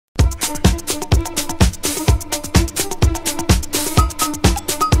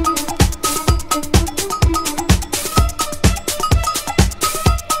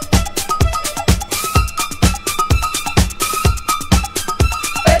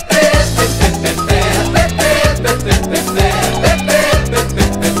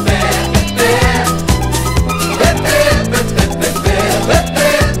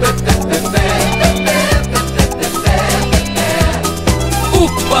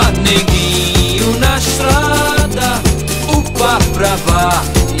neghi una strada, uppa brava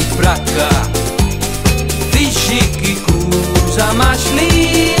e bracca, dici che cosa mais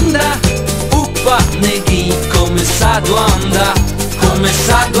linda, uppa neghi come sa duanda, come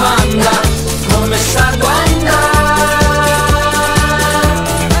sa duanda, come sa duanda.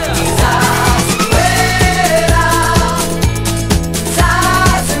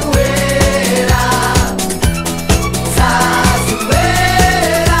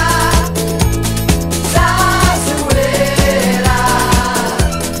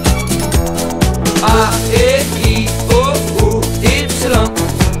 A, E, I, O, U, Y.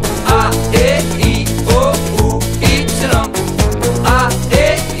 A, E, I, O, U, Y. A,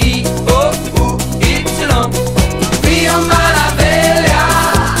 E, I, O, U, Y. Via Maravilla,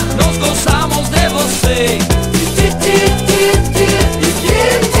 nos gozamos de você.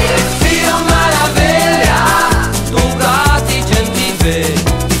 Via Maravilla, tu grati gentive.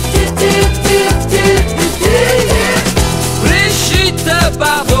 Brigitte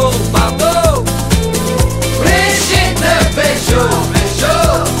Bardot, Bardot. Beijou,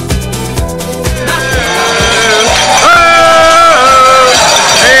 beijou.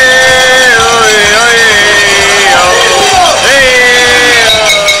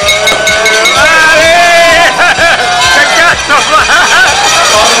 Che cazzo fa?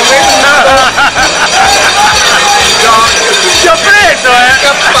 Ti ho preso,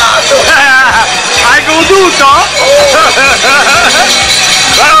 scappato. Hai goduto?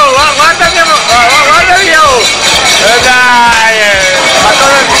 Guarda via! Dai! Ma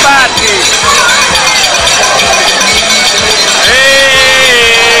cosa ti fatti?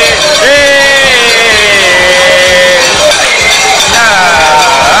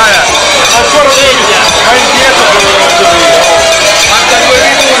 Ancora veglia! Vai indietro che lo faccio io! Manca 2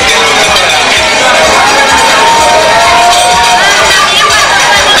 minuti!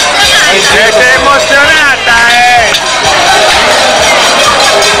 Siete emozionata,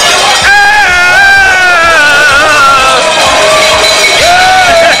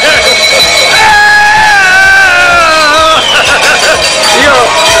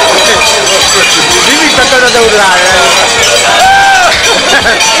 Dimmi qualcosa da urlare.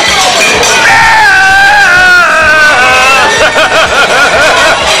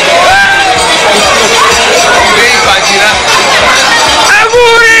 Immagina.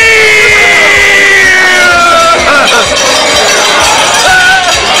 Auguri!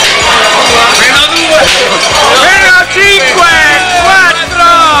 -2, -5, 4,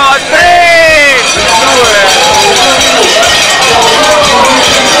 3, 2.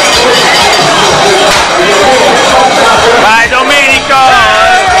 Vai Domenico!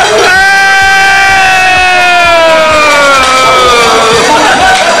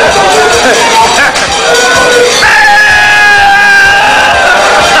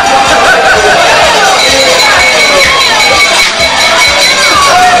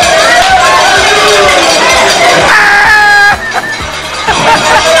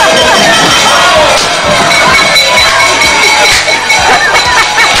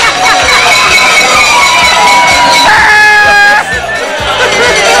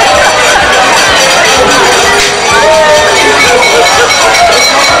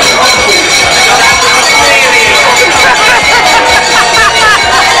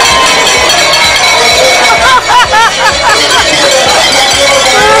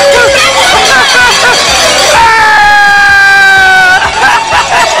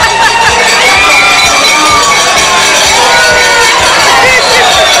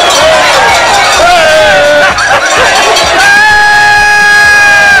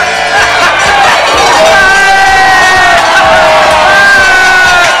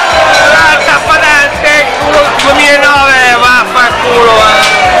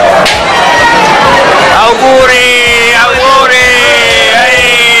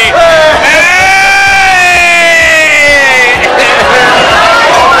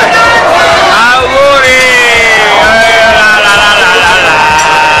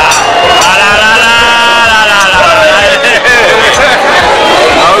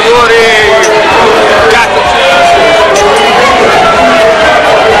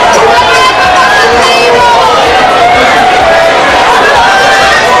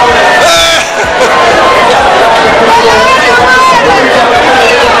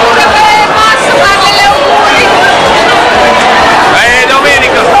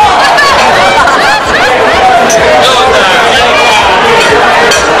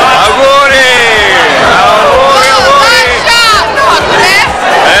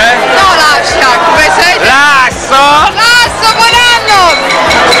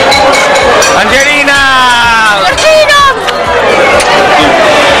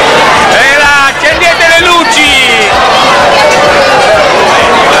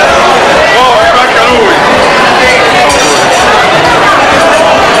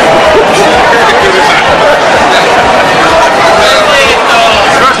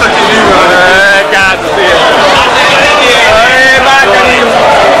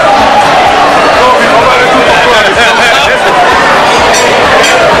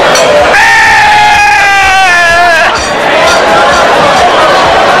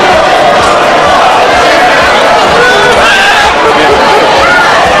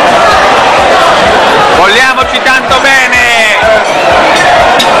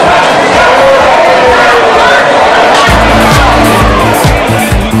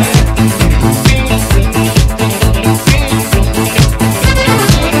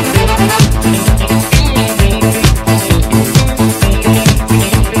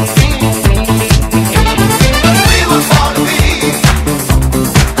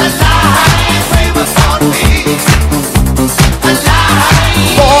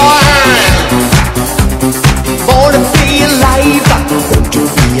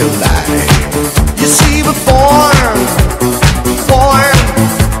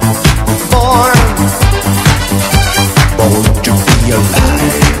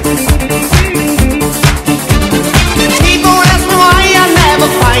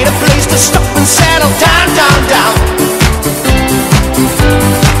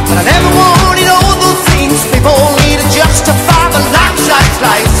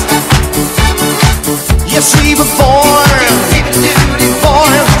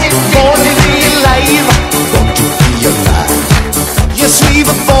 Yes, we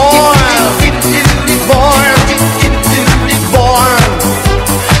were born, born, born.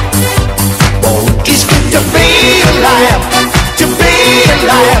 It's good to be alive, to be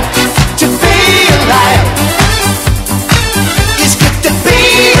alive, to be alive. It's good to be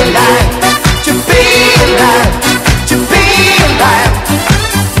alive, to be alive, to be alive.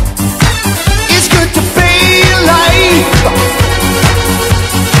 It's good to be alive.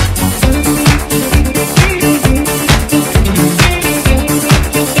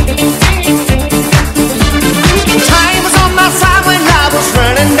 Time was on my side when I was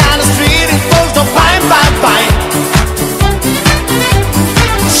running down the street. It goes to bang, bang, bang.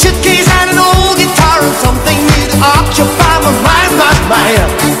 Suitcase and an old guitar and something new to occupy my mind, my mind.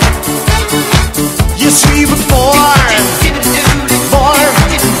 Yes, we were born, born,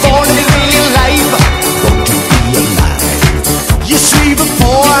 born to be alive, born to be alive. Yes, we were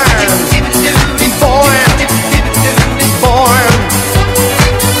born, born, born.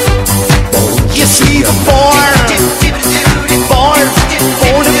 Yes, we were born, born,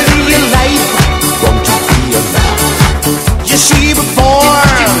 born to be alive, born to be alive. Yes, we were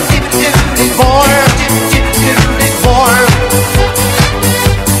born, born, born.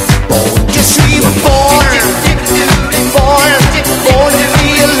 Yes, we were born, born, born to be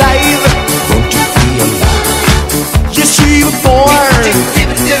alive, born to be alive. Yes, we were born,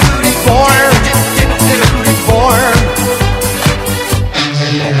 born, born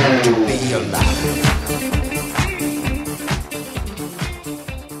to be alive.